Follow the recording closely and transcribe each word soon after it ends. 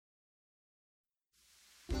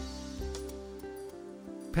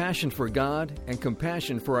passion for God, and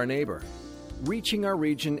compassion for our neighbor, reaching our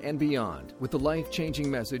region and beyond with the life-changing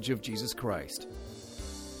message of Jesus Christ.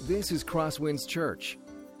 This is CrossWinds Church,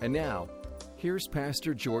 and now, here's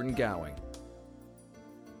Pastor Jordan Gowing.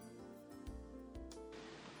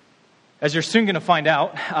 As you're soon going to find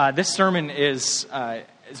out, this sermon is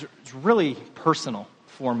really personal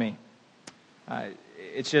for me.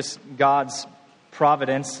 It's just God's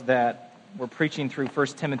providence that we're preaching through 1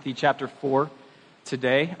 Timothy chapter 4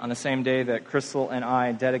 today, on the same day that Crystal and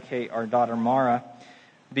I dedicate our daughter Mara,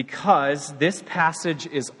 because this passage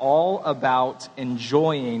is all about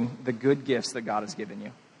enjoying the good gifts that God has given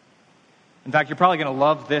you. In fact, you're probably going to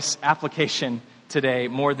love this application today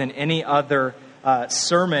more than any other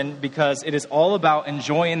sermon, because it is all about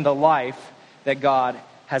enjoying the life that God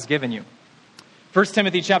has given you. 1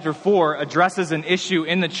 Timothy chapter 4 addresses an issue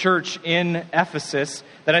in the church in Ephesus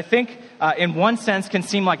that I think in one sense can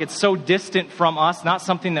seem like it's so distant from us, not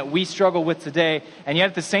something that we struggle with today, and yet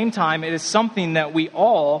at the same time it is something that we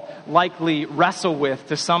all likely wrestle with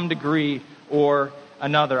to some degree or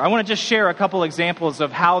another. I want to just share a couple examples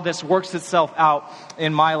of how this works itself out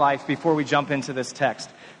in my life before we jump into this text.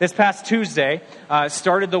 This past Tuesday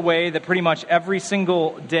started the way that pretty much every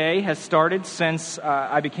single day has started since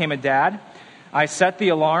I became a dad. I set the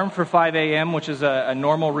alarm for 5 a.m., which is a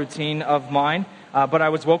normal routine of mine, but I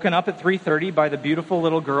was woken up at 3:30 by the beautiful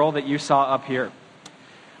little girl that you saw up here.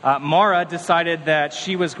 Mara decided that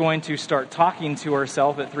she was going to start talking to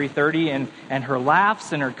herself at 3:30, and her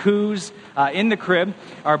laughs and her coos in the crib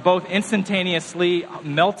are both instantaneously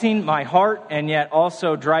melting my heart and yet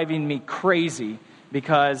also driving me crazy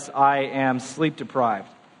because I am sleep deprived.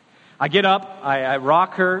 I get up, I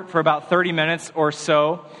rock her for about 30 minutes or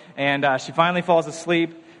so, and she finally falls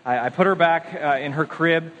asleep. I put her back in her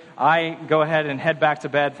crib. I go ahead and head back to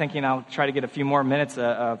bed thinking I'll try to get a few more minutes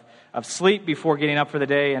of sleep before getting up for the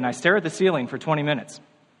day, and I stare at the ceiling for 20 minutes.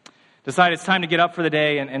 Decide it's time to get up for the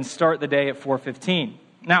day and start the day at 4:15.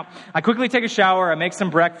 Now, I quickly take a shower, I make some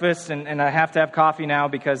breakfast, and I have to have coffee now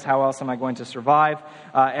because how else am I going to survive?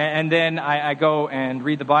 And then I go and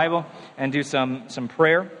read the Bible and do some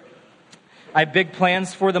prayer. I have big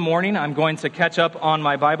plans for the morning. I'm going to catch up on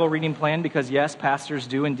my Bible reading plan because, yes, pastors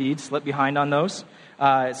do indeed slip behind on those.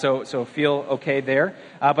 So feel okay there.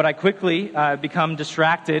 But I quickly become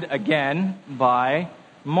distracted again by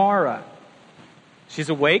Mara. She's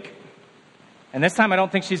awake, and this time I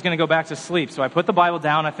don't think she's going to go back to sleep. So I put the Bible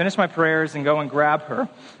down, I finish my prayers, and go and grab her.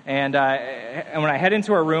 And when I head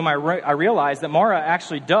into her room, I realize that Mara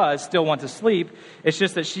actually does still want to sleep. It's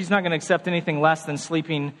just that she's not going to accept anything less than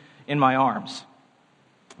sleeping in my arms.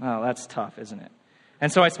 Oh, that's tough, isn't it?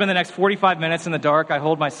 And so I spend the next 45 minutes in the dark. I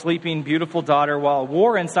hold my sleeping, beautiful daughter while a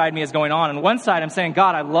war inside me is going on. On one side, I'm saying,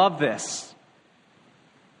 God, I love this.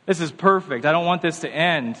 This is perfect. I don't want this to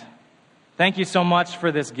end. Thank you so much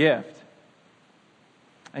for this gift.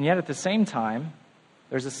 And yet at the same time,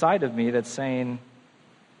 there's a side of me that's saying,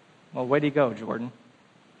 well, way to go, Jordan.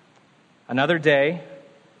 Another day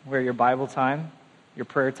where your Bible time, your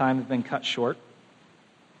prayer time have been cut short.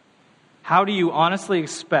 How do you honestly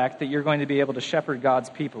expect that you're going to be able to shepherd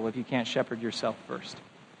God's people if you can't shepherd yourself first?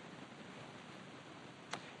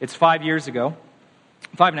 It's 5.5 years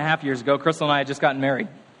ago, Crystal and I had just gotten married.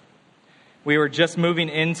 We were just moving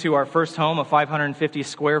into our first home, a 550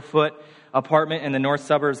 square foot apartment in the north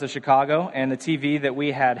suburbs of Chicago, and the TV that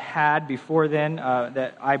we had before then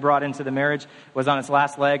that I brought into the marriage was on its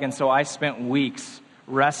last leg, and so I spent weeks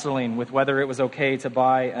wrestling with whether it was okay to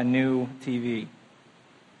buy a new TV.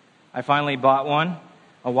 I finally bought one,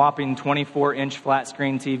 a whopping 24-inch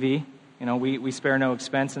flat-screen TV. You know, we spare no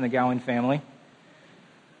expense in the Gowing family.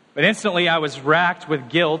 But instantly I was racked with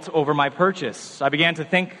guilt over my purchase. I began to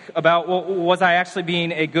think about, well, was I actually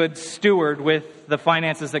being a good steward with the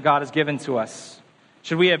finances that God has given to us?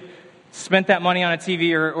 Should we have spent that money on a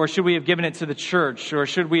TV, or should we have given it to the church? Or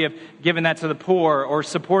should we have given that to the poor, or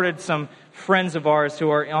supported some friends of ours who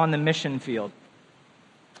are on the mission field?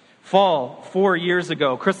 Fall 4 years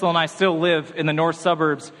ago, Crystal and I still live in the north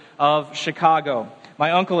suburbs of Chicago.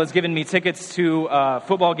 My uncle has given me tickets to a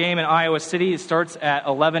football game in Iowa City. It starts at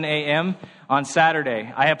 11 a.m. on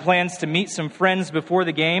Saturday. I have plans to meet some friends before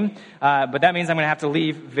the game, but that means I'm going to have to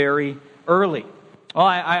leave very early. Well,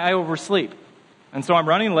 I oversleep, and so I'm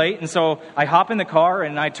running late, and so I hop in the car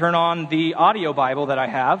and I turn on the audio Bible that I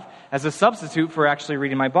have as a substitute for actually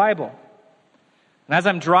reading my Bible. And as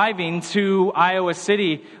I'm driving to Iowa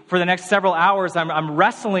City for the next several hours, I'm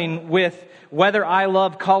wrestling with whether I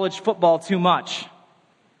love college football too much.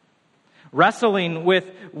 Wrestling with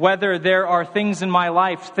whether there are things in my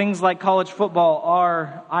life, things like college football,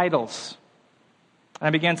 are idols. And I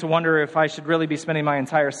began to wonder if I should really be spending my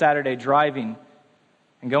entire Saturday driving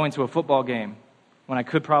and going to a football game when I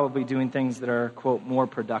could probably be doing things that are, quote, more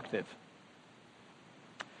productive.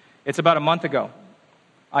 It's about a month ago.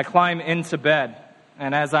 I climb into bed,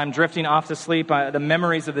 and as I'm drifting off to sleep, the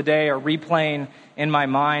memories of the day are replaying in my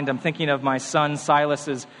mind. I'm thinking of my son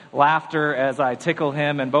Silas's laughter as I tickle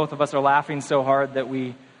him, and both of us are laughing so hard that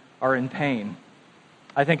we are in pain.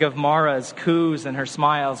 I think of Mara's coos and her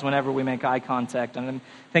smiles whenever we make eye contact. And I'm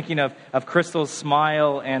thinking of Crystal's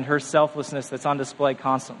smile and her selflessness that's on display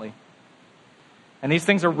constantly. And these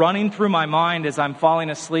things are running through my mind as I'm falling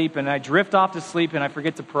asleep, and I drift off to sleep and I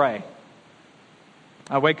forget to pray.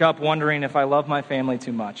 I wake up wondering if I love my family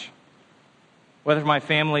too much, whether my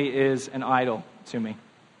family is an idol to me.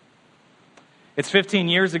 It's 15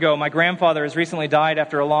 years ago. My grandfather has recently died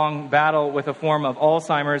after a long battle with a form of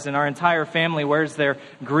Alzheimer's, and our entire family wears their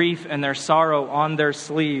grief and their sorrow on their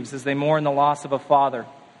sleeves as they mourn the loss of a father,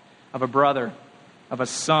 of a brother, of a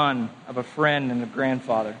son, of a friend, and a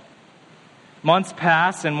grandfather. Months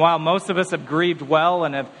pass, and while most of us have grieved well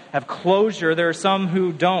and have closure, there are some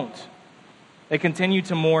who don't. They continue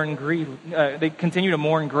to mourn greatly.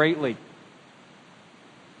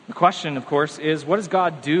 The question, of course, is what does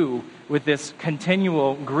God do with this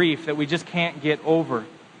continual grief that we just can't get over?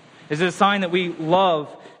 Is it a sign that we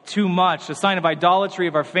love too much, a sign of idolatry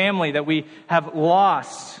of our family that we have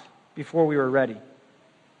lost before we were ready?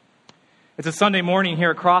 It's a Sunday morning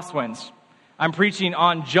here at CrossWinds. I'm preaching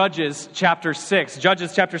on Judges chapter 6.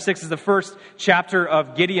 Judges chapter 6 is the first chapter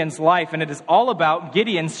of Gideon's life, and it is all about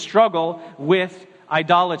Gideon's struggle with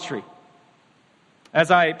idolatry. As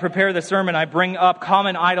I prepare the sermon, I bring up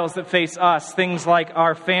common idols that face us, things like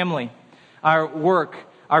our family, our work,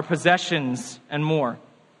 our possessions, and more.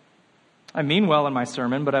 I mean well in my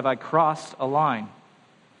sermon, but have I crossed a line?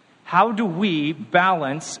 How do we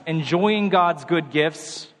balance enjoying God's good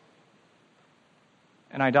gifts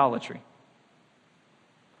and idolatry?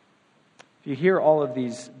 If you hear all of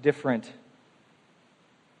these different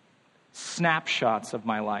snapshots of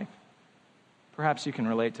my life, perhaps you can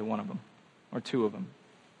relate to one of them, or two of them,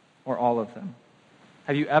 or all of them.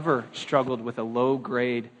 Have you ever struggled with a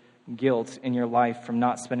low-grade guilt in your life from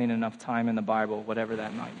not spending enough time in the Bible, whatever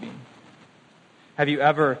that might mean? Have you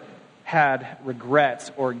ever had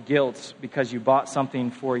regrets or guilt because you bought something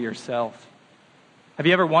for yourself? Have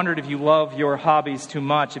you ever wondered if you love your hobbies too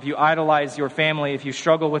much, if you idolize your family, if you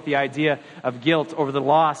struggle with the idea of guilt over the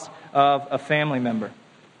loss of a family member?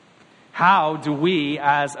 How do we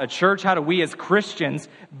as a church, how do we as Christians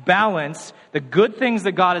balance the good things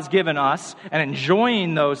that God has given us and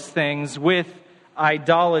enjoying those things with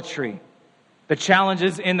idolatry? The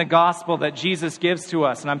challenges in the gospel that Jesus gives to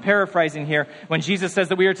us. And I'm paraphrasing here when Jesus says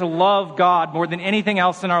that we are to love God more than anything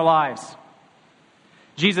else in our lives.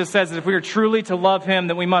 Jesus says that if we are truly to love Him,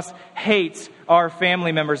 then we must hate our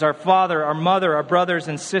family members, our father, our mother, our brothers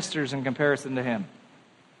and sisters in comparison to Him.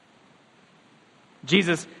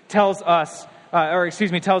 Jesus tells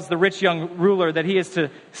tells the rich young ruler that he is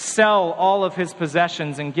to sell all of his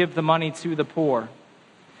possessions and give the money to the poor.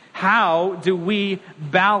 How do we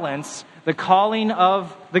balance the calling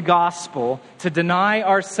of the gospel to deny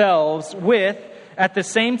ourselves with, at the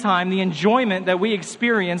same time, the enjoyment that we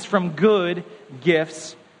experience from good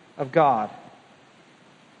gifts of God?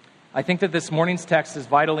 I think that this morning's text is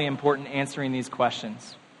vitally important in answering these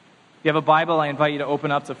questions. If you have a Bible, I invite you to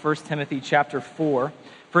open up to 1 Timothy chapter 4.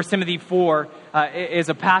 1 Timothy 4 is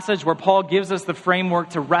a passage where Paul gives us the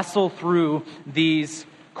framework to wrestle through these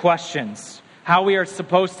questions. How we are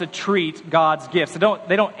supposed to treat God's gifts. It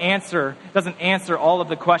doesn't answer all of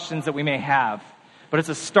the questions that we may have, but it's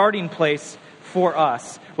a starting place for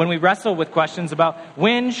us when we wrestle with questions about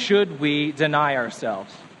when should we deny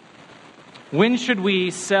ourselves? When should we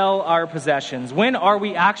sell our possessions? When are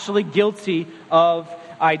we actually guilty of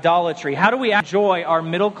idolatry? How do we enjoy our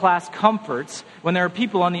middle-class comforts when there are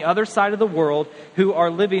people on the other side of the world who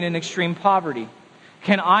are living in extreme poverty?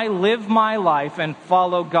 Can I live my life and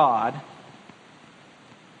follow God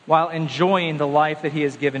while enjoying the life that He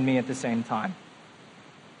has given me at the same time?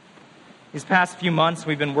 These past few months,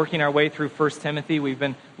 we've been working our way through 1 Timothy. We've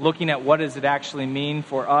been looking at what does it actually mean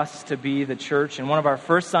for us to be the church. And one of our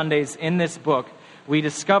first Sundays in this book, we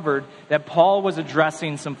discovered that Paul was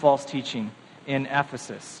addressing some false teaching in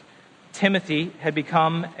Ephesus. Timothy had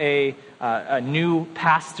become a new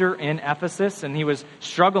pastor in Ephesus, and he was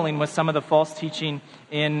struggling with some of the false teaching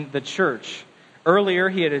in the church. Earlier,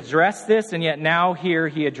 he had addressed this, and yet now here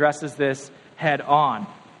he addresses this head on.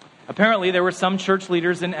 Apparently, there were some church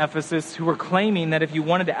leaders in Ephesus who were claiming that if you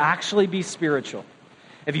wanted to actually be spiritual,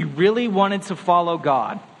 if you really wanted to follow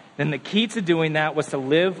God, then the key to doing that was to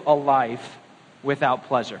live a life without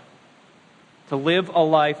pleasure. To live a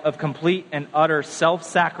life of complete and utter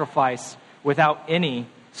self-sacrifice without any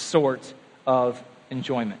sort of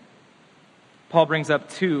enjoyment. Paul brings up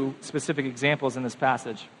two specific examples in this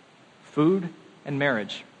passage: food and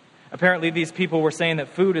marriage. Apparently, these people were saying that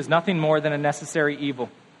food is nothing more than a necessary evil.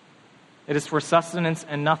 It is for sustenance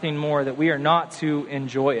and nothing more, that we are not to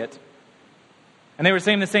enjoy it. And they were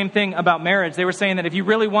saying the same thing about marriage. They were saying that if you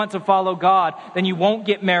really want to follow God, then you won't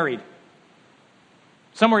get married.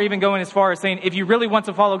 Some were even going as far as saying, if you really want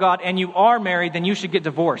to follow God and you are married, then you should get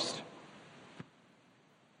divorced.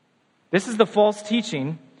 This is the false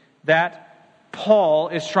teaching that Paul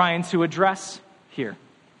is trying to address here.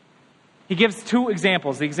 He gives two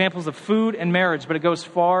examples, the examples of food and marriage, but it goes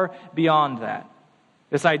far beyond that.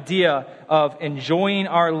 This idea of enjoying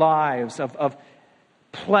our lives, of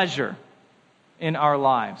pleasure in our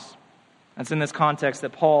lives. It's in this context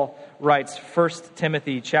that Paul writes 1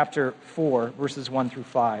 Timothy chapter 4, verses 1 through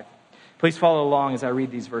 5. Please follow along as I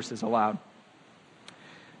read these verses aloud.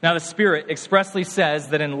 Now the Spirit expressly says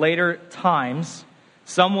that in later times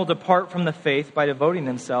some will depart from the faith by devoting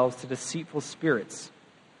themselves to deceitful spirits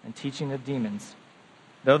and teaching of demons,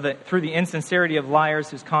 through the insincerity of liars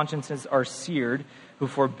whose consciences are seared, who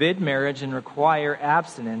forbid marriage and require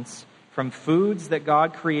abstinence from foods that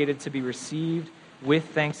God created to be received with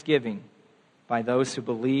thanksgiving by those who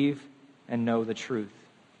believe and know the truth.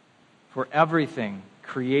 For everything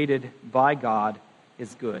created by God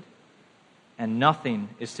is good, and nothing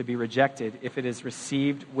is to be rejected if it is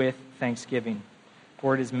received with thanksgiving,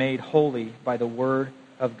 for it is made holy by the word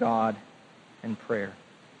of God and prayer.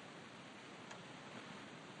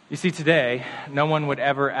 You see, today, no one would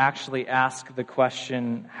ever actually ask the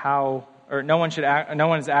question no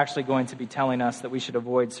one is actually going to be telling us that we should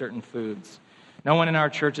avoid certain foods. No one in our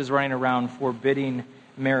church is running around forbidding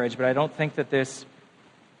marriage, but I don't think that this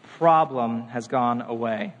problem has gone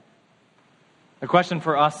away. The question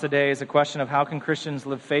for us today is a question of how can Christians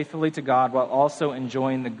live faithfully to God while also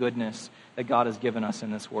enjoying the goodness that God has given us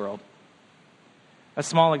in this world. A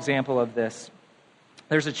small example of this.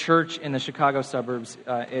 There's a church in the Chicago suburbs.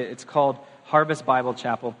 It's called Harvest Bible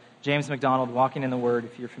Chapel. James McDonald, Walking in the Word,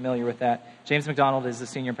 if you're familiar with that. James McDonald is the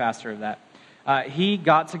senior pastor of that. He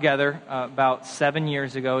got together about 7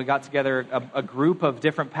 years ago. He got together a group of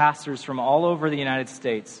different pastors from all over the United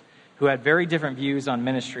States who had very different views on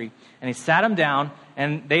ministry. And he sat them down,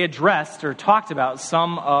 and they addressed or talked about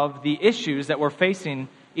some of the issues that were facing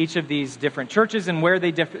each of these different churches and where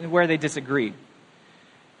they disagreed.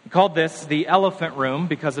 He called this the elephant room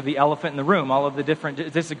because of the elephant in the room, all of the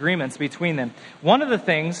different disagreements between them. One of the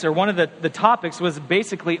things, or one of the topics was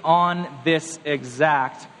basically on this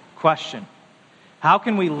exact question. How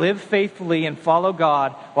can we live faithfully and follow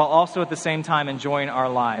God while also at the same time enjoying our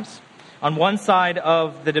lives? On one side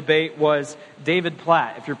of the debate was David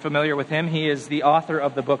Platt. If you're familiar with him, he is the author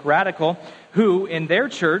of the book Radical, who in their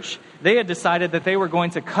church, they had decided that they were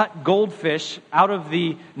going to cut goldfish out of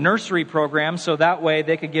the nursery program so that way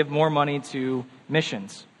they could give more money to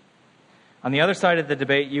missions. On the other side of the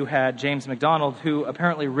debate, you had James McDonald, who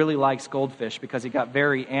apparently really likes goldfish because he got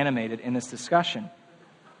very animated in this discussion.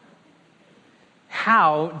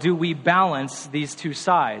 How do we balance these two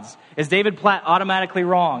sides? Is David Platt automatically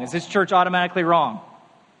wrong? Is his church automatically wrong?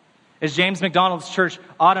 Is James McDonald's church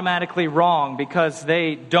automatically wrong because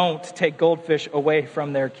they don't take goldfish away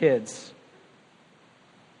from their kids?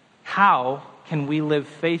 How can we live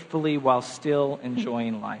faithfully while still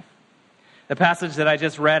enjoying life? The passage that I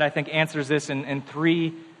just read, I think, answers this in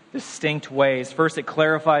three distinct ways. First, it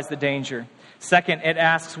clarifies the danger. Second, it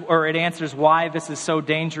answers why this is so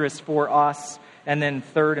dangerous for us. And then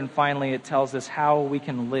third and finally, it tells us how we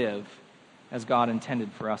can live as God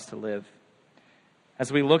intended for us to live.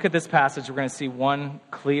 As we look at this passage, we're going to see one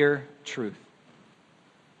clear truth.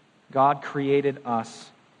 God created us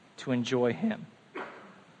to enjoy Him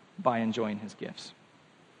by enjoying His gifts.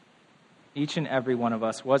 Each and every one of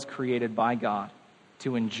us was created by God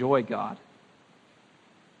to enjoy God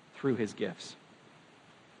through His gifts.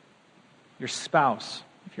 Your spouse,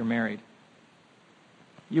 if you're married,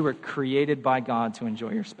 you were created by God to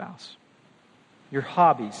enjoy your spouse. Your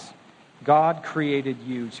hobbies, God created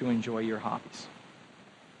you to enjoy your hobbies.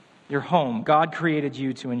 Your home, God created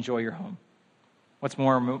you to enjoy your home. What's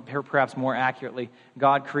more, perhaps more accurately,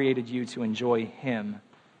 God created you to enjoy Him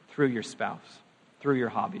through your spouse, through your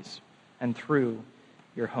hobbies, and through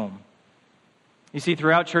your home. You see,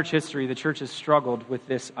 throughout church history, the church has struggled with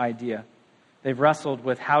this idea. They've wrestled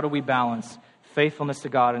with how do we balance faithfulness to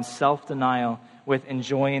God and self-denial with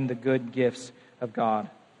enjoying the good gifts of God.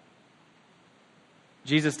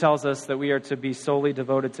 Jesus tells us that we are to be solely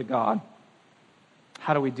devoted to God.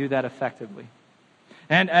 How do we do that effectively?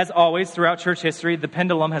 And as always, throughout church history, the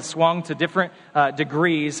pendulum has swung to different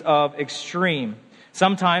degrees of extreme.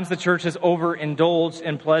 Sometimes the church has overindulged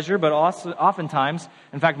in pleasure, but also oftentimes,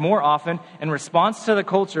 in fact more often, in response to the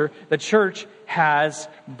culture, the church has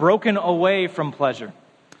broken away from pleasure.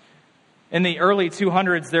 In the early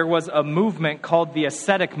 200s, there was a movement called the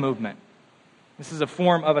ascetic movement. This is a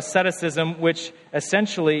form of asceticism, which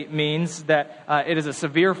essentially means that it is a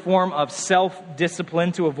severe form of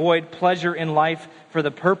self-discipline to avoid pleasure in life for the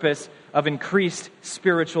purpose of increased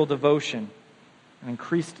spiritual devotion, an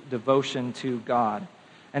increased devotion to God.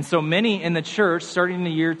 And so many in the church, starting in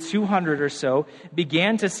the year 200 or so,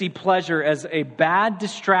 began to see pleasure as a bad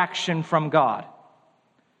distraction from God.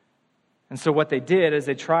 And so what they did is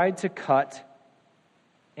they tried to cut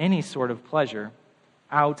any sort of pleasure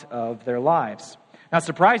out of their lives. Now,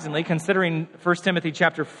 surprisingly, considering 1 Timothy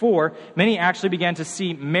chapter 4, many actually began to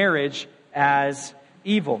see marriage as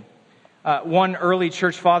evil. One early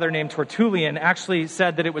church father named Tertullian actually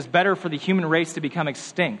said that it was better for the human race to become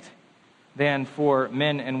extinct than for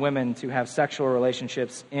men and women to have sexual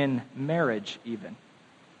relationships in marriage even.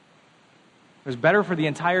 It was better for the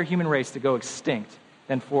entire human race to go extinct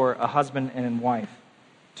than for a husband and wife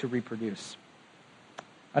to reproduce.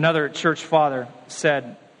 Another church father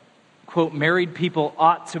said, quote, "Married people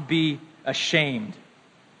ought to be ashamed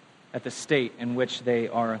at the state in which they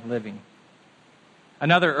are living."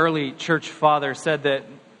 Another early church father said that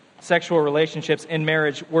sexual relationships in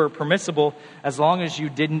marriage were permissible as long as you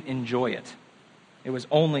didn't enjoy it. It was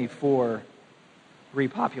only for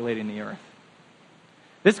repopulating the earth.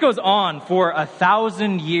 This goes on for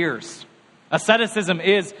 1,000 years. Asceticism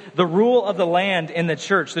is the rule of the land in the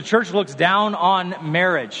church. The church looks down on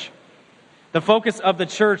marriage. The focus of the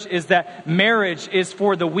church is that marriage is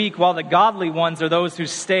for the weak, while the godly ones are those who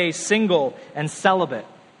stay single and celibate.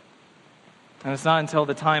 And it's not until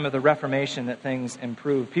the time of the Reformation that things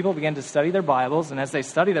improve. People begin to study their Bibles, and as they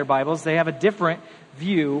study their Bibles, they have a different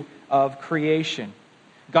view of creation.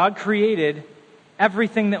 God created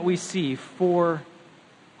everything that we see for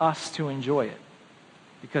us to enjoy it,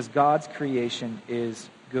 because God's creation is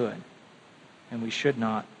good, and we should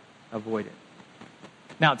not avoid it.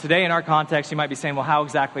 Now, today in our context, you might be saying, well, how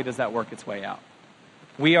exactly does that work its way out?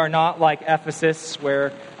 We are not like Ephesus, where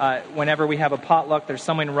whenever we have a potluck, there's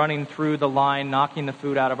someone running through the line, knocking the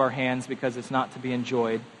food out of our hands because it's not to be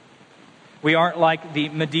enjoyed. We aren't like the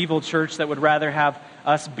medieval church that would rather have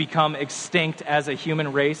us become extinct as a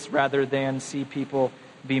human race rather than see people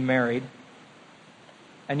be married.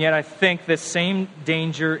 And yet I think this same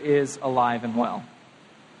danger is alive and well.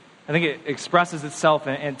 I think it expresses itself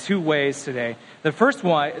in two ways today. The first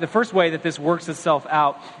way that this works itself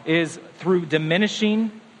out is through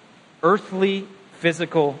diminishing earthly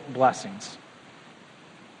physical blessings.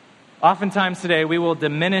 Oftentimes today we will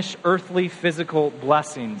diminish earthly physical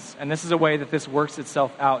blessings, and this is a way that this works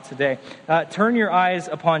itself out today. Turn your eyes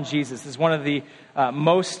upon Jesus. This is one of the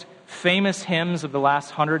most famous hymns of the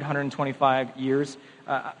last 125 years.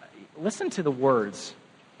 Listen to the words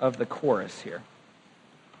of the chorus here.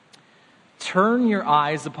 Turn your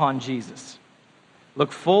eyes upon Jesus.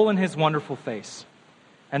 Look full in his wonderful face,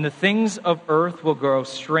 and the things of earth will grow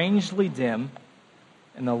strangely dim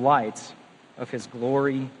in the light of his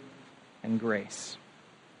glory and grace.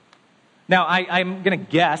 Now, I'm going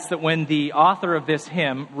to guess that when the author of this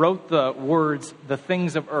hymn wrote the words, the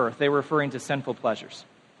things of earth, they were referring to sinful pleasures.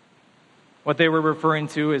 What they were referring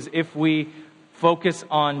to is if we focus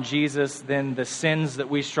on Jesus, then the sins that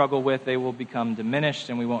we struggle with, they will become diminished,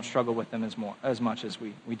 and we won't struggle with them as much as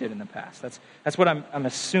we did in the past. That's what I'm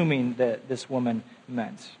assuming that this woman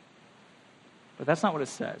meant. But that's not what it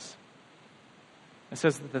says. It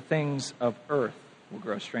says that the things of earth will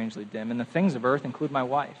grow strangely dim. And the things of earth include my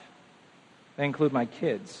wife. They include my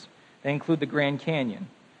kids. They include the Grand Canyon.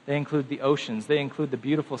 They include the oceans. They include the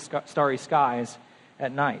beautiful starry skies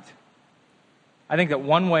at night. I think that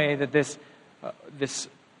one way that this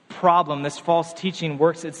problem, this false teaching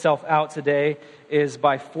works itself out today is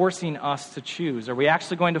by forcing us to choose. Are we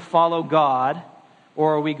actually going to follow God,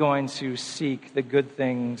 or are we going to seek the good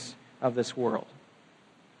things of this world?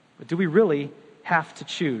 But do we really have to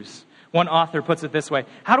choose? One author puts it this way: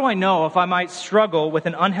 how do I know if I might struggle with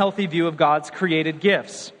an unhealthy view of God's created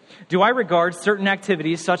gifts? Do I regard certain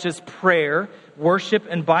activities such as prayer, worship,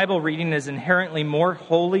 and Bible reading as inherently more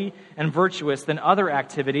holy and virtuous than other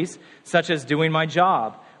activities such as doing my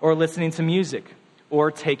job, or listening to music,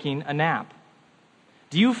 or taking a nap?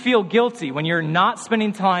 Do you feel guilty when you're not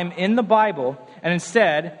spending time in the Bible and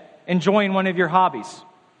instead enjoying one of your hobbies?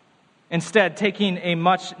 Instead, taking a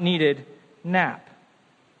much-needed nap?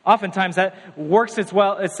 Oftentimes that works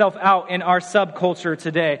itself out in our subculture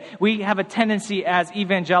today. We have a tendency as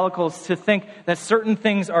evangelicals to think that certain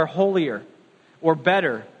things are holier or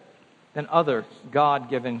better than other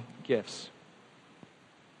God-given gifts.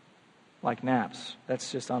 Like naps.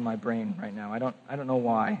 That's just on my brain right now. I don't know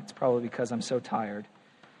why. It's probably because I'm so tired.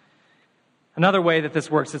 Another way that this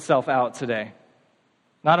works itself out today.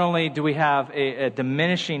 Not only do we have a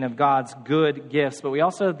diminishing of God's good gifts, but we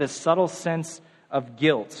also have this subtle sense of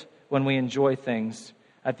guilt when we enjoy things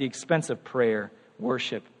at the expense of prayer,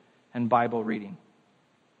 worship, and Bible reading.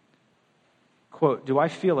 Quote, do I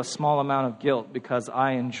feel a small amount of guilt because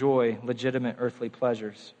I enjoy legitimate earthly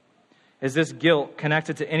pleasures? Is this guilt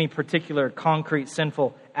connected to any particular concrete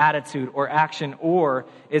sinful attitude or action, or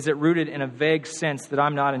is it rooted in a vague sense that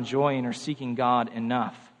I'm not enjoying or seeking God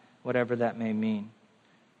enough, whatever that may mean,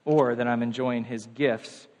 or that I'm enjoying His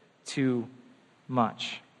gifts too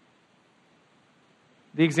much?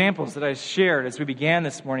 The examples that I shared as we began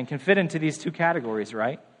this morning can fit into these two categories,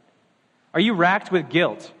 right? Are you racked with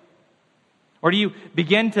guilt? Or do you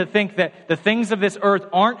begin to think that the things of this earth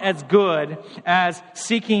aren't as good as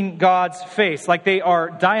seeking God's face, like they are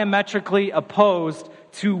diametrically opposed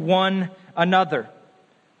to one another?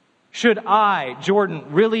 Should I,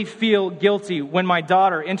 Jordan, really feel guilty when my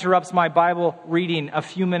daughter interrupts my Bible reading a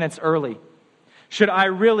few minutes early? Should I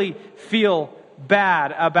really feel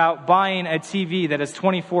bad about buying a TV that is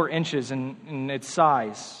 24 inches in its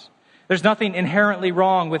size? There's nothing inherently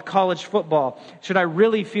wrong with college football. Should I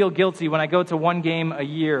really feel guilty when I go to one game a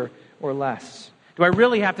year or less? Do I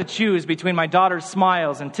really have to choose between my daughter's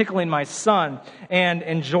smiles and tickling my son and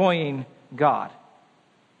enjoying God?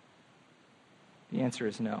 The answer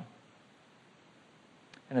is no.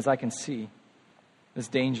 And as I can see, this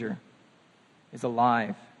danger is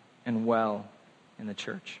alive and well in the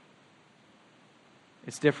church.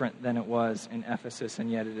 It's different than it was in Ephesus,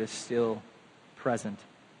 and yet it is still present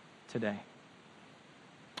today.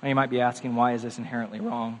 And you might be asking, why is this inherently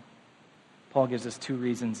wrong? Paul gives us two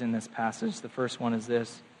reasons in this passage. The first one is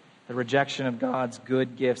this: the rejection of God's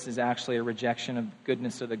good gifts is actually a rejection of the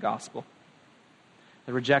goodness of the gospel.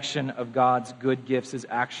 The rejection of God's good gifts is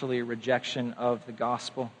actually a rejection of the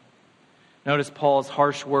gospel. Notice Paul's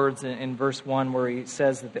harsh words in verse 1 where he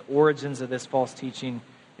says that the origins of this false teaching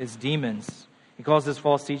is demons. He calls this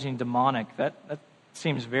false teaching demonic. That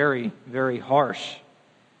seems very, very harsh.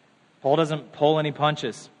 Paul doesn't pull any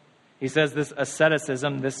punches. He says this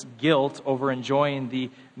asceticism, this guilt over enjoying the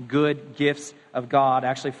good gifts of God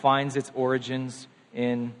actually finds its origins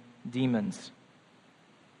in demons.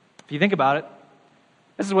 If you think about it,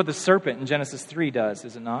 this is what the serpent in Genesis 3 does,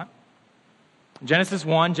 is it not? In Genesis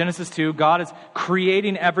 1, Genesis 2, God is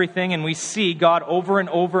creating everything, and we see God over and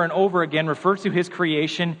over and over again refer to His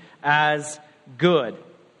creation as good.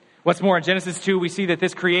 What's more, in Genesis 2, we see that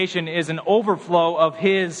this creation is an overflow of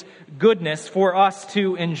His goodness for us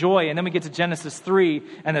to enjoy. And then we get to Genesis 3,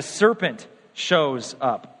 and the serpent shows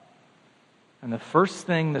up. And the first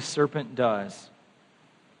thing the serpent does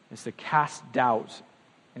is to cast doubt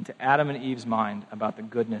into Adam and Eve's mind about the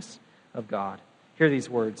goodness of God. Hear these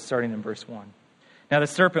words, starting in verse 1. Now the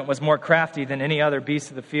serpent was more crafty than any other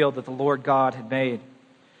beast of the field that the Lord God had made.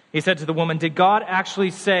 He said to the woman, "Did God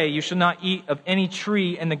actually say you shall not eat of any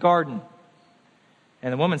tree in the garden?"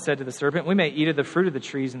 And the woman said to the serpent, "We may eat of the fruit of the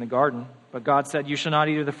trees in the garden, but God said, you shall not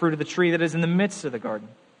eat of the fruit of the tree that is in the midst of the garden.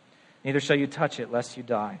 Neither shall you touch it, lest you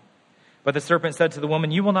die." But the serpent said to the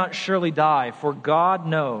woman, "You will not surely die, for God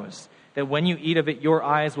knows that when you eat of it, your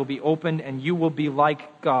eyes will be opened, and you will be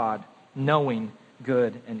like God, knowing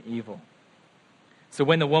good and evil." So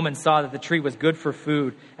when the woman saw that the tree was good for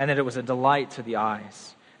food, and that it was a delight to the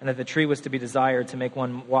eyes, and that the tree was to be desired to make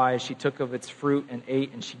one wise, she took of its fruit and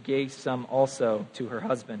ate, and she gave some also to her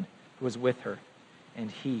husband who was with her, and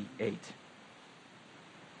he ate.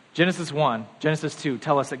 Genesis 1, Genesis 2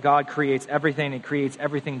 tell us that God creates everything. He creates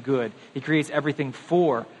everything good. He creates everything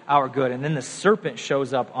for our good. And then the serpent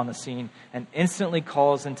shows up on the scene and instantly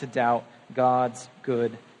calls into doubt God's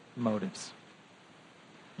good motives.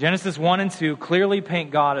 Genesis 1 and 2 clearly paint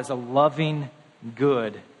God as a loving,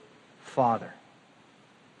 good Father.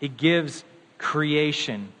 He gives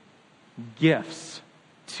creation gifts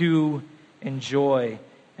to enjoy.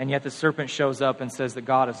 And yet the serpent shows up and says that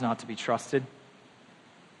God is not to be trusted.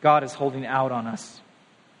 God is holding out on us.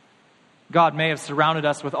 God may have surrounded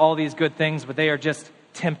us with all these good things, but they are just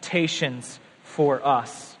temptations for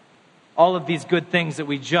us. All of these good things that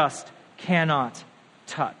we just cannot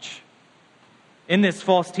touch. In this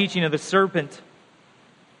false teaching of the serpent,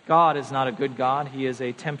 God is not a good God. He is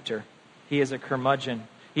a tempter. He is a curmudgeon.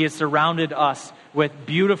 He has surrounded us with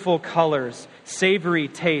beautiful colors, savory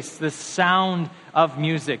tastes, the sound of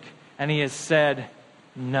music. And He has said,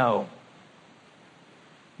 no.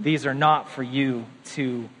 These are not for you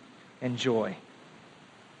to enjoy.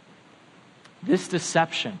 This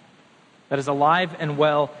deception that is alive and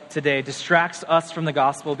well today distracts us from the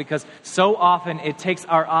gospel because so often it takes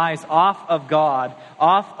our eyes off of God,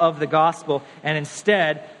 off of the gospel, and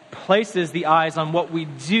instead places the eyes on what we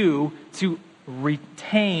do to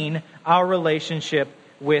retain our relationship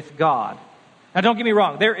with God. Now, don't get me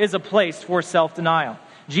wrong. There is a place for self-denial.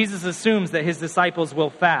 Jesus assumes that His disciples will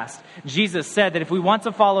fast. Jesus said that if we want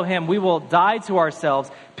to follow Him, we will die to ourselves,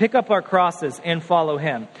 pick up our crosses, and follow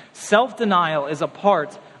Him. Self-denial is a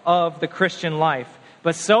part of the Christian life.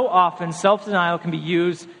 But so often, self-denial can be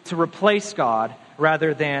used to replace God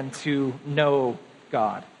rather than to know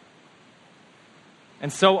God.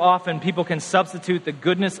 And so often, people can substitute the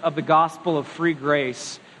goodness of the gospel of free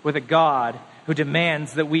grace with a God who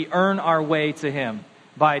demands that we earn our way to Him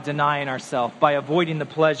by denying ourselves, by avoiding the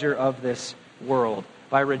pleasure of this world,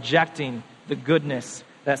 by rejecting the goodness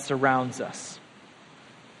that surrounds us.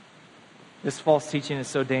 This false teaching is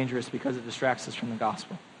so dangerous because it distracts us from the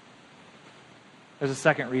gospel. There's a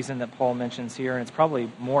second reason that Paul mentions here, and it's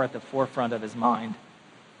probably more at the forefront of his mind,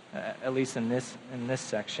 at least in this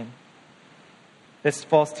section. This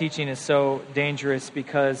false teaching is so dangerous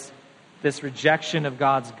because this rejection of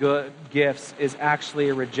God's good gifts is actually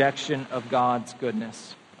a rejection of God's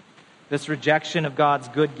goodness. This rejection of God's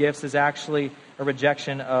good gifts is actually a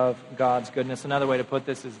rejection of God's goodness. Another way to put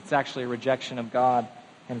this is it's actually a rejection of God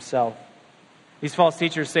Himself. These false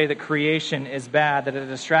teachers say that creation is bad, that it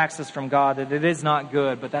distracts us from God, that it is not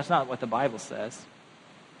good, but that's not what the Bible says.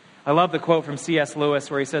 I love the quote from C.S.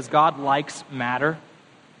 Lewis where he says, God likes matter.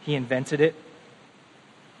 He invented it.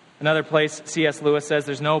 Another place, C.S. Lewis says,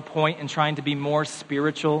 there's no point in trying to be more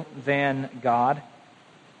spiritual than God.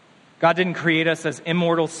 God didn't create us as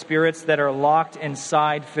immortal spirits that are locked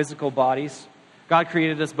inside physical bodies. God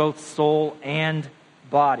created us both soul and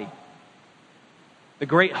body. The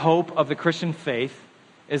great hope of the Christian faith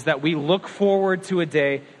is that we look forward to a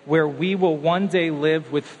day where we will one day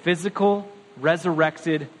live with physical,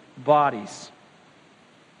 resurrected bodies.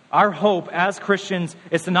 Our hope as Christians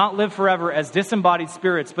is to not live forever as disembodied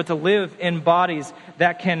spirits, but to live in bodies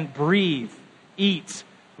that can breathe, eat,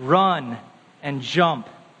 run, and jump.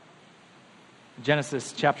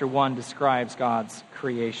 Genesis chapter 1 describes God's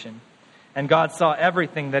creation. And God saw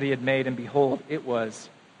everything that He had made, and behold, it was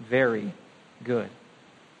very good.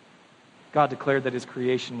 God declared that His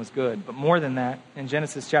creation was good. But more than that, in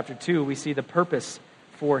Genesis chapter 2, we see the purpose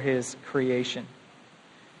for His creation.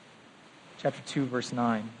 Chapter 2, verse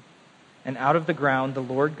 9. And out of the ground the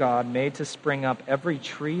Lord God made to spring up every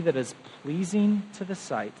tree that is pleasing to the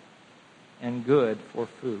sight and good for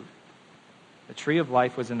food. The tree of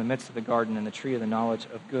life was in the midst of the garden, and the tree of the knowledge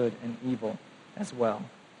of good and evil as well.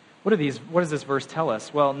 What does this verse tell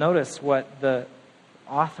us? Well, notice what the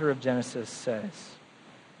author of Genesis says.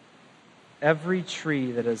 Every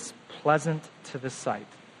tree that is pleasant to the sight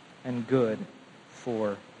and good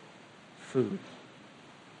for food.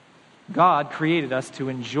 God created us to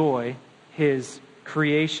enjoy His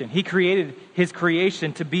creation. He created His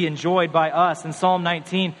creation to be enjoyed by us. And Psalm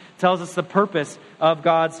 19 tells us the purpose of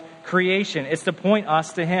God's creation. It's to point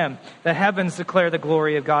us to Him. The heavens declare the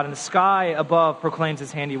glory of God, and the sky above proclaims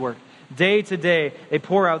His handiwork. Day to day they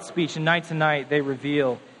pour out speech, and night to night they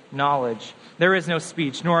reveal knowledge. There is no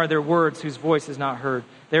speech, nor are there words whose voice is not heard.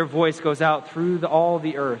 Their voice goes out through all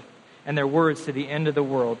the earth, and their words to the end of the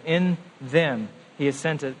world. In them He has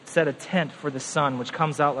set a tent for the sun, which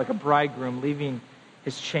comes out like a bridegroom leaving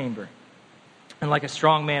his chamber. And like a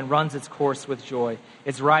strong man runs its course with joy.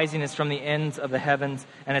 Its rising is from the ends of the heavens,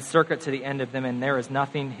 and its circuit to the end of them, and there is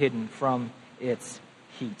nothing hidden from its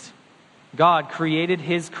heat. God created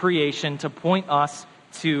His creation to point us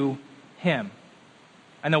to Him.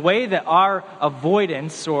 And the way that our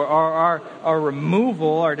avoidance or our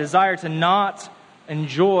removal, our desire to not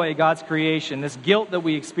enjoy God's creation, this guilt that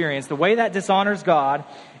we experience, the way that dishonors God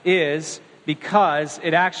is because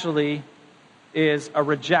it actually is a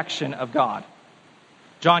rejection of God.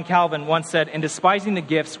 John Calvin once said, in despising the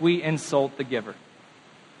gifts, we insult the giver.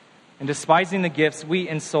 In despising the gifts, we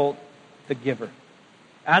insult the giver.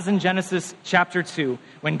 As in Genesis chapter 2,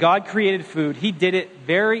 when God created food, He did it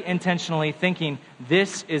very intentionally, thinking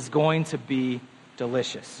this is going to be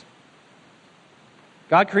delicious.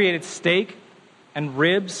 God created steak and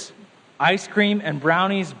ribs, ice cream and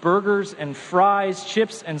brownies, burgers and fries,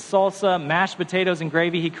 chips and salsa, mashed potatoes and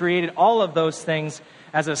gravy. He created all of those things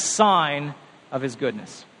as a sign of His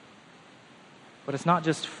goodness. But it's not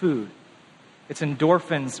just food. It's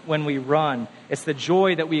endorphins when we run. It's the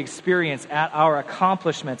joy that we experience at our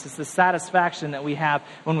accomplishments. It's the satisfaction that we have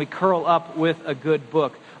when we curl up with a good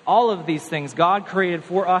book. All of these things God created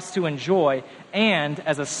for us to enjoy and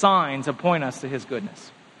as a sign to point us to His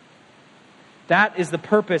goodness. That is the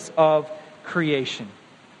purpose of creation.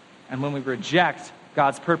 And when we reject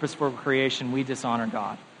God's purpose for creation, we dishonor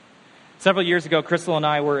God. Several years ago, Crystal and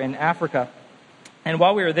I were in Africa. And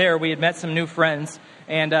while we were there, we had met some new friends,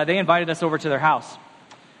 and they invited us over to their house.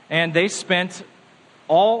 And they spent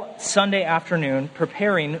all Sunday afternoon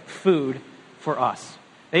preparing food for us.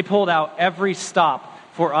 They pulled out every stop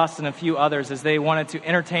for us and a few others as they wanted to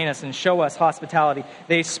entertain us and show us hospitality.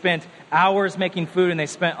 They spent hours making food, and they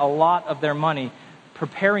spent a lot of their money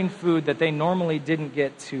preparing food that they normally didn't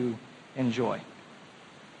get to enjoy.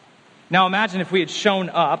 Now imagine if we had shown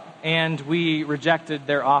up and we rejected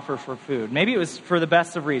their offer for food. Maybe it was for the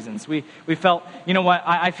best of reasons. We felt, you know what,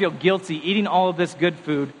 I feel guilty eating all of this good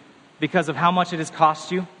food because of how much it has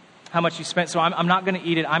cost you, how much you spent, so I'm not going to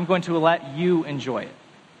eat it. I'm going to let you enjoy it.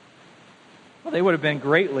 Well, they would have been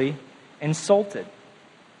greatly insulted.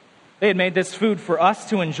 They had made this food for us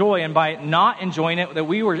to enjoy, and by not enjoying it, that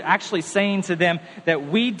we were actually saying to them that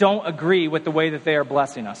we don't agree with the way that they are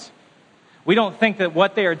blessing us. We don't think that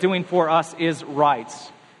what they are doing for us is right.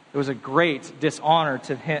 It was a great dishonor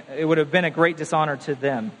to him. It would have been a great dishonor to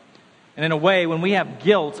them. And in a way, when we have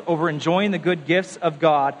guilt over enjoying the good gifts of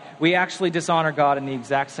God, we actually dishonor God in the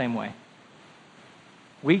exact same way.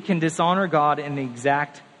 We can dishonor God in the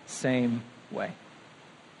exact same way.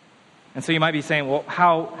 And so you might be saying, well,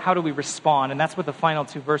 how do we respond? And that's what the final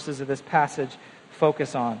two verses of this passage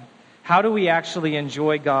focus on. How do we actually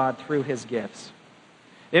enjoy God through His gifts?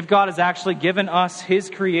 If God has actually given us His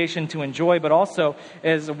creation to enjoy, but also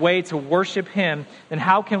as a way to worship Him, then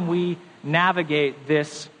how can we navigate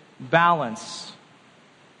this balance?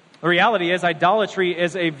 The reality is, idolatry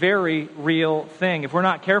is a very real thing. If we're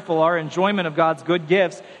not careful, our enjoyment of God's good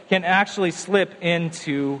gifts can actually slip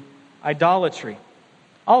into idolatry.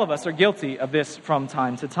 All of us are guilty of this from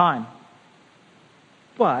time to time.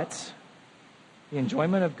 But the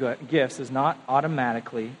enjoyment of good gifts is not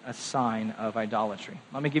automatically a sign of idolatry.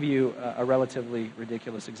 Let me give you a relatively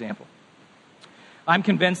ridiculous example. I'm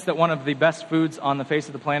convinced that one of the best foods on the face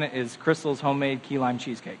of the planet is Crystal's homemade key lime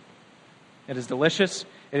cheesecake. It is delicious.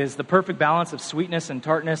 It is the perfect balance of sweetness and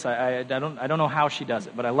tartness. I don't know how she does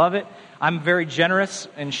it, but I love it. I'm very generous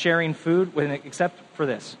in sharing food, except for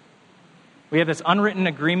this. We have this unwritten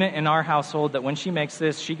agreement in our household that when she makes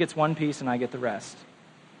this, she gets one piece and I get the rest.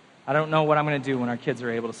 I don't know what I'm going to do when our kids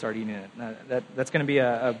are able to start eating it. That's going to be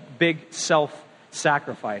a big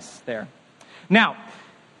self-sacrifice there. Now,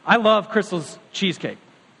 I love Crystal's cheesecake.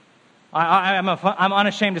 I'm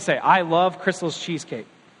unashamed to say I love Crystal's cheesecake.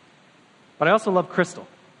 But I also love Crystal.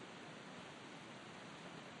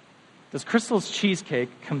 Does Crystal's cheesecake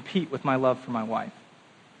compete with my love for my wife?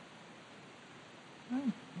 Well,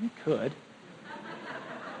 it could.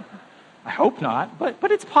 I hope not,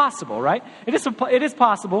 but it's possible, right? It is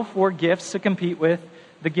possible for gifts to compete with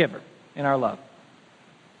the giver in our love.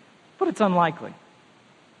 But it's unlikely.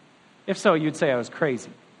 If so, you'd say I was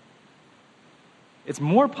crazy. It's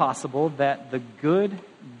more possible that the good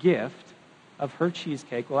gift of her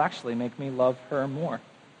cheesecake will actually make me love her more.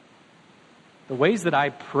 The ways that I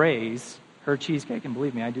praise her cheesecake, and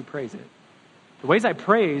believe me, I do praise it. The ways I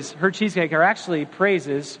praise her cheesecake are actually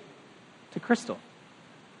praises to Crystal.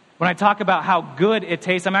 When I talk about how good it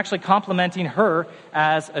tastes, I'm actually complimenting her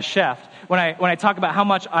as a chef. When I talk about how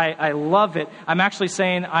much I love it, I'm actually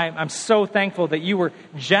saying I'm so thankful that you were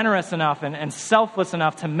generous enough and selfless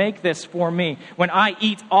enough to make this for me. When I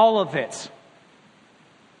eat all of it,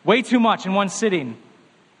 way too much in one sitting,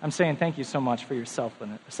 I'm saying thank you so much for your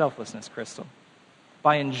selflessness, Crystal.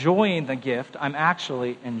 By enjoying the gift, I'm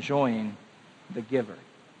actually enjoying the giver.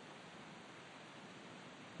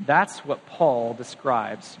 That's what Paul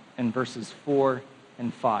describes in verses 4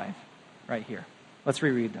 and 5 right here. Let's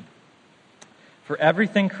reread them. For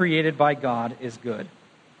everything created by God is good,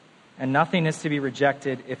 and nothing is to be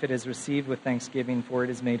rejected if it is received with thanksgiving, for it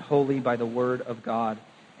is made holy by the word of God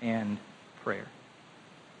and prayer.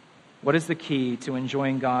 What is the key to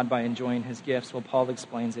enjoying God by enjoying His gifts? Well, Paul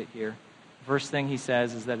explains it here. The first thing he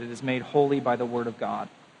says is that it is made holy by the word of God.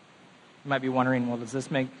 You might be wondering, well, does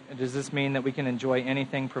this mean that we can enjoy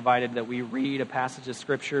anything provided that we read a passage of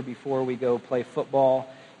Scripture before we go play football,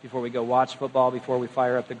 before we go watch football, before we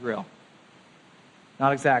fire up the grill?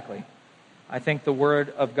 Not exactly. I think the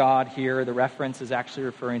word of God here, the reference is actually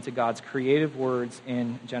referring to God's creative words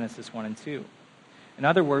in Genesis 1 and 2. In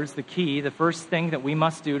other words, the key, the first thing that we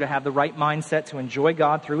must do to have the right mindset to enjoy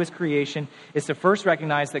God through His creation is to first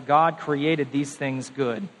recognize that God created these things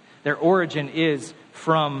good. Their origin is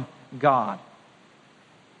from God.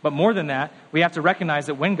 But more than that, we have to recognize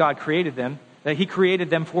that when God created them, that He created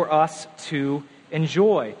them for us to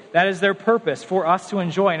enjoy. That is their purpose, for us to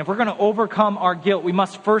enjoy. And if we're going to overcome our guilt, we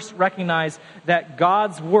must first recognize that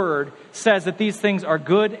God's Word says that these things are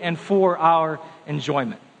good and for our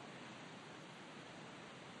enjoyment.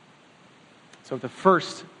 So the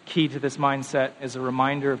first key to this mindset is a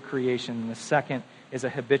reminder of creation. And the second is a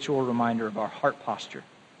habitual reminder of our heart posture,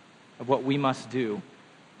 of what we must do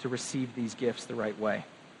to receive these gifts the right way.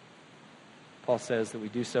 Paul says that we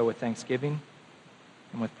do so with thanksgiving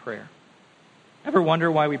and with prayer. Ever wonder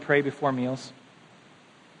why we pray before meals?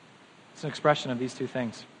 It's an expression of these two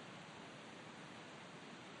things.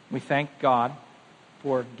 We thank God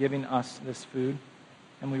for giving us this food,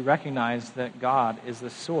 and we recognize that God is the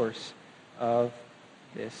source of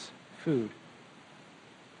this food.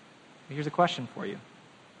 Here's a question for you.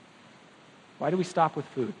 Why do we stop with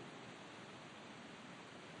food?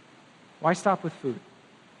 Why stop with food?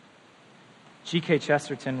 G.K.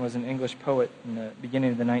 Chesterton was an English poet in the beginning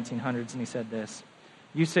of the 1900s, and he said this: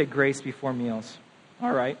 "You say grace before meals.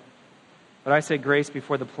 All right. But I say grace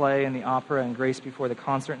before the play and the opera, and grace before the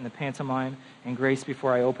concert and the pantomime, and grace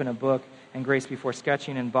before I open a book, and grace before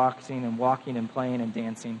sketching and boxing and walking and playing and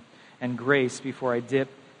dancing, and grace before I dip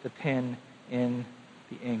the pen in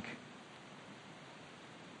the ink."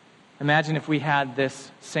 Imagine if we had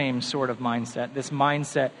this same sort of mindset, this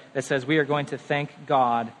mindset that says we are going to thank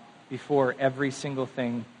God before every single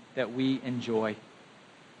thing that we enjoy.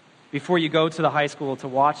 Before you go to the high school to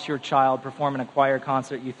watch your child perform in a choir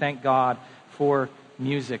concert, you thank God for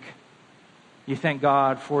music. You thank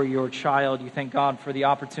God for your child. You thank God for the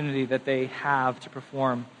opportunity that they have to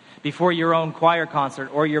perform. Before your own choir concert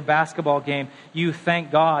or your basketball game, you thank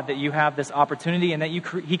God that you have this opportunity and that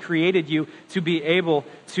He created you to be able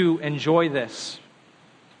to enjoy this.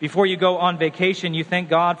 Before you go on vacation, you thank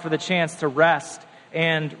God for the chance to rest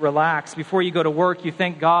and relax. Before you go to work, you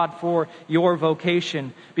thank God for your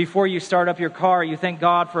vocation. Before you start up your car, you thank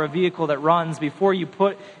God for a vehicle that runs. Before you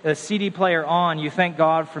put a CD player on, you thank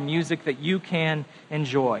God for music that you can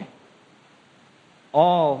enjoy.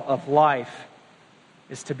 All of life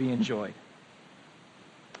is to be enjoyed.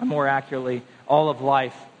 Or more accurately, all of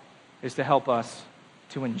life is to help us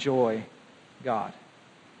to enjoy God.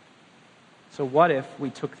 So what if we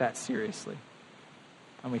took that seriously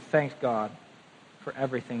and we thanked God for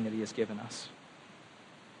everything that He has given us?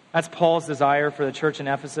 That's Paul's desire for the church in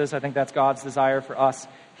Ephesus. I think that's God's desire for us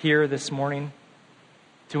here this morning,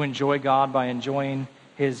 to enjoy God by enjoying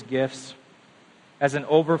His gifts. As an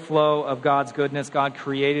overflow of God's goodness, God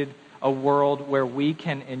created a world where we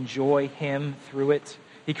can enjoy Him through it.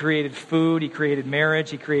 He created food, He created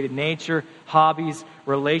marriage, He created nature, hobbies,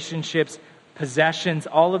 relationships, possessions,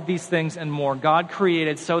 all of these things and more. God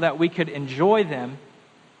created so that we could enjoy them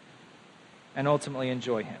and ultimately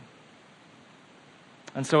enjoy Him.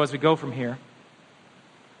 And so as we go from here,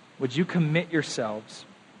 would you commit yourselves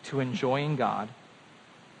to enjoying God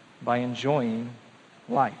by enjoying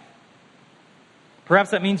life?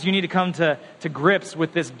 Perhaps that means you need to come to grips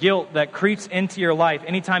with this guilt that creeps into your life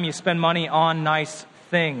anytime you spend money on nice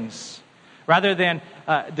things. Rather than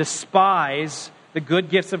despise the good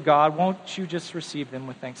gifts of God, won't you just receive them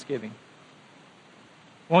with thanksgiving?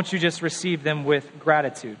 Won't you just receive them with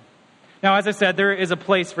gratitude? Now, as I said, there is a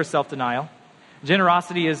place for self-denial.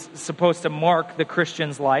 Generosity is supposed to mark the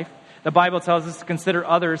Christian's life. The Bible tells us to consider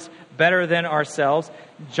others better than ourselves.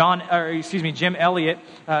 Jim Elliot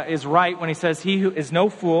is right when he says, "He who is no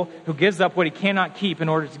fool who gives up what he cannot keep in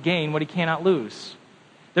order to gain what he cannot lose."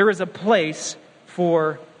 There is a place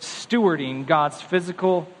for stewarding God's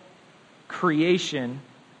physical creation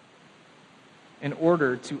in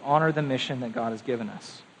order to honor the mission that God has given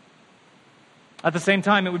us. At the same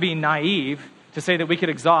time, it would be naive to say that we could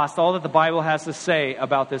exhaust all that the Bible has to say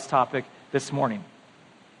about this topic this morning.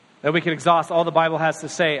 That we could exhaust all the Bible has to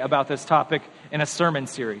say about this topic in a sermon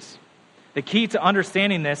series. The key to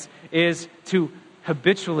understanding this is to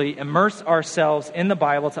habitually immerse ourselves in the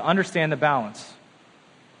Bible to understand the balance.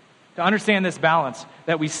 To understand this balance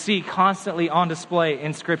that we see constantly on display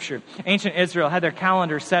in Scripture. Ancient Israel had their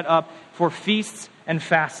calendar set up for feasts and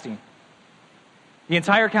fasting. The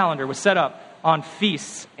entire calendar was set up on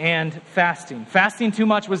feasts and fasting. Fasting too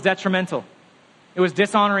much was detrimental. It was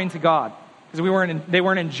dishonoring to God because they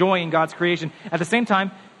weren't enjoying God's creation. At the same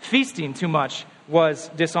time, feasting too much was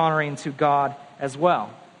dishonoring to God as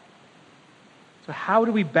well. So how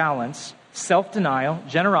do we balance self-denial,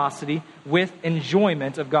 generosity, with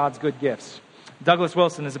enjoyment of God's good gifts? Douglas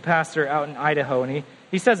Wilson is a pastor out in Idaho, and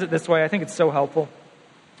he says it this way. I think it's so helpful.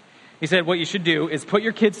 He said, what you should do is put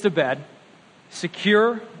your kids to bed,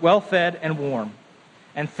 secure, well-fed, and warm,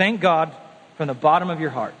 and thank God from the bottom of your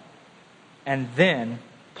heart, and then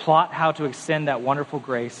plot how to extend that wonderful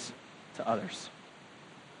grace to others.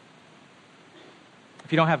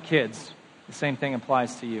 If you don't have kids, the same thing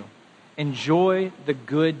applies to you. Enjoy the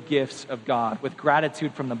good gifts of God with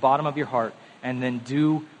gratitude from the bottom of your heart, and then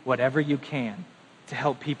do whatever you can to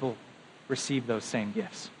help people receive those same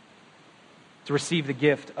gifts. To receive the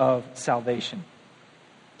gift of salvation.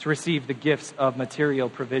 To receive the gifts of material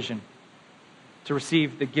provision. To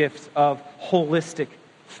receive the gifts of holistic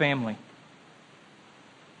family.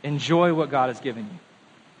 Enjoy what God has given you,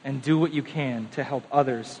 and do what you can to help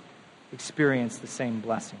others experience the same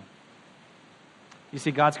blessing. You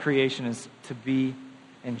see, God's creation is to be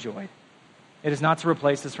enjoyed. It is not to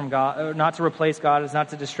replace us from God, not to replace God. It is not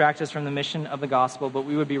to distract us from the mission of the gospel. But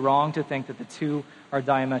we would be wrong to think that the two are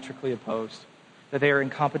diametrically opposed, that they are in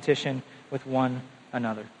competition with one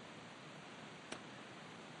another.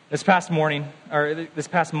 This past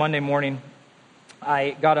Monday morning,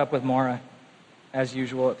 I got up with Mara, as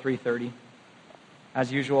usual, at 3:30.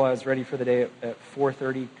 As usual, I was ready for the day at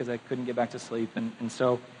 4:30 because I couldn't get back to sleep. And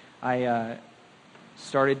so I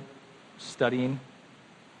started studying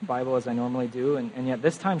the Bible as I normally do. And yet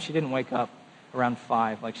this time she didn't wake up around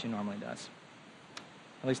 5 like she normally does.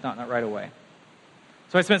 At least not right away.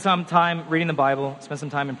 So I spent some time reading the Bible, spent some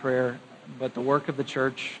time in prayer. But the work of the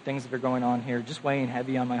church, things that are going on here, just weighing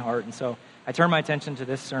heavy on my heart. And so I turned my attention to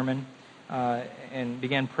this sermon and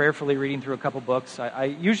began prayerfully reading through a couple books. I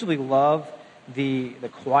usually love the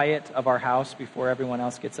quiet of our house before everyone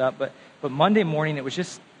else gets up. But Monday morning, it was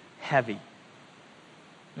just heavy.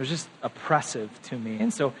 It was just oppressive to me.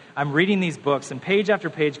 And so I'm reading these books, and page after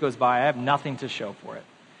page goes by. I have nothing to show for it.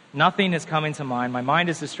 Nothing is coming to mind. My mind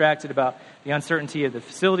is distracted about the uncertainty of the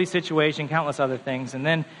facility situation, countless other things. And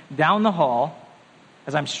then down the hall,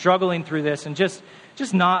 as I'm struggling through this and just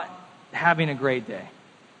not having a great day,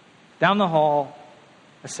 down the hall,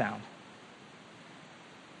 a sound.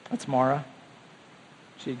 That's Mara.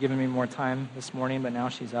 She had given me more time this morning, but now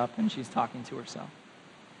she's up and she's talking to herself.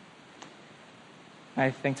 I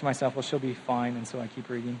think to myself, well, she'll be fine, and so I keep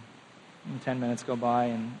reading. And 10 minutes go by,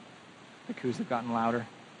 and the coups have gotten louder.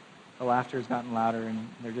 The laughter has gotten louder, and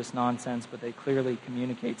they're just nonsense, but they clearly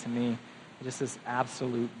communicate to me just this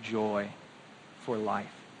absolute joy for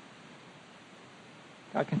life.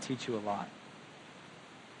 God can teach you a lot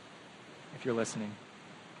if you're listening.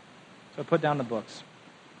 So I put down the books,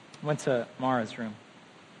 went to Mara's room,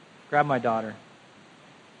 grabbed my daughter,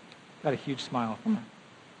 got a huge smile from her.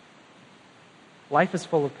 Life is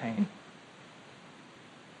full of pain.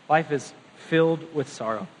 Life is filled with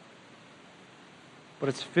sorrow. But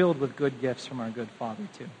it's filled with good gifts from our good Father,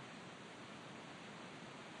 too.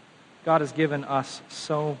 God has given us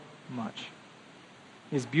so much.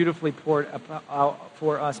 He has beautifully poured out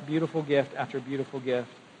for us beautiful gift after beautiful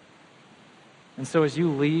gift. And so as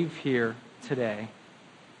you leave here today,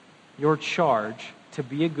 your charge to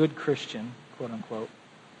be a good Christian, quote unquote,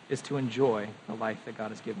 is to enjoy the life that God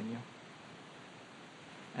has given you.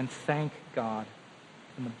 And thank God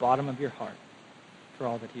from the bottom of your heart for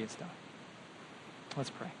all that He has done. Let's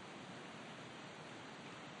pray.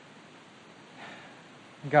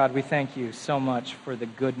 God, we thank you so much for the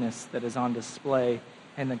goodness that is on display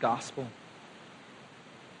in the gospel.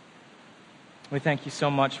 We thank you so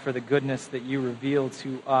much for the goodness that you reveal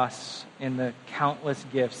to us in the countless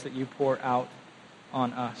gifts that you pour out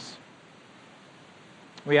on us.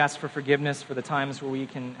 We ask for forgiveness for the times where we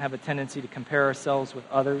can have a tendency to compare ourselves with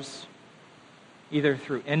others, either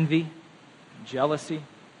through envy, jealousy,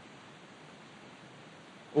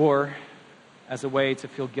 or as a way to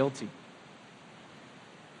feel guilty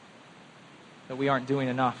that we aren't doing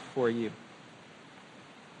enough for you.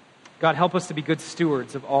 God, help us to be good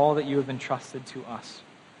stewards of all that you have entrusted to us,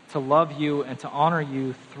 to love you and to honor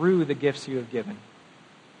you through the gifts you have given,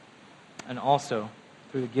 and also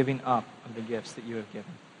through the giving up of the gifts that you have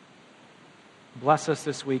given. Bless us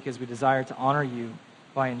this week as we desire to honor you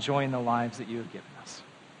by enjoying the lives that you have given us.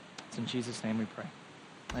 It's in Jesus' name we pray.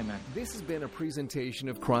 Amen. This has been a presentation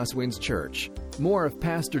of CrossWinds Church. More of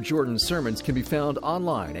Pastor Jordan's sermons can be found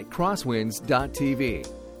online at crosswinds.tv.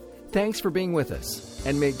 Thanks for being with us,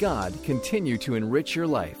 and may God continue to enrich your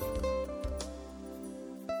life.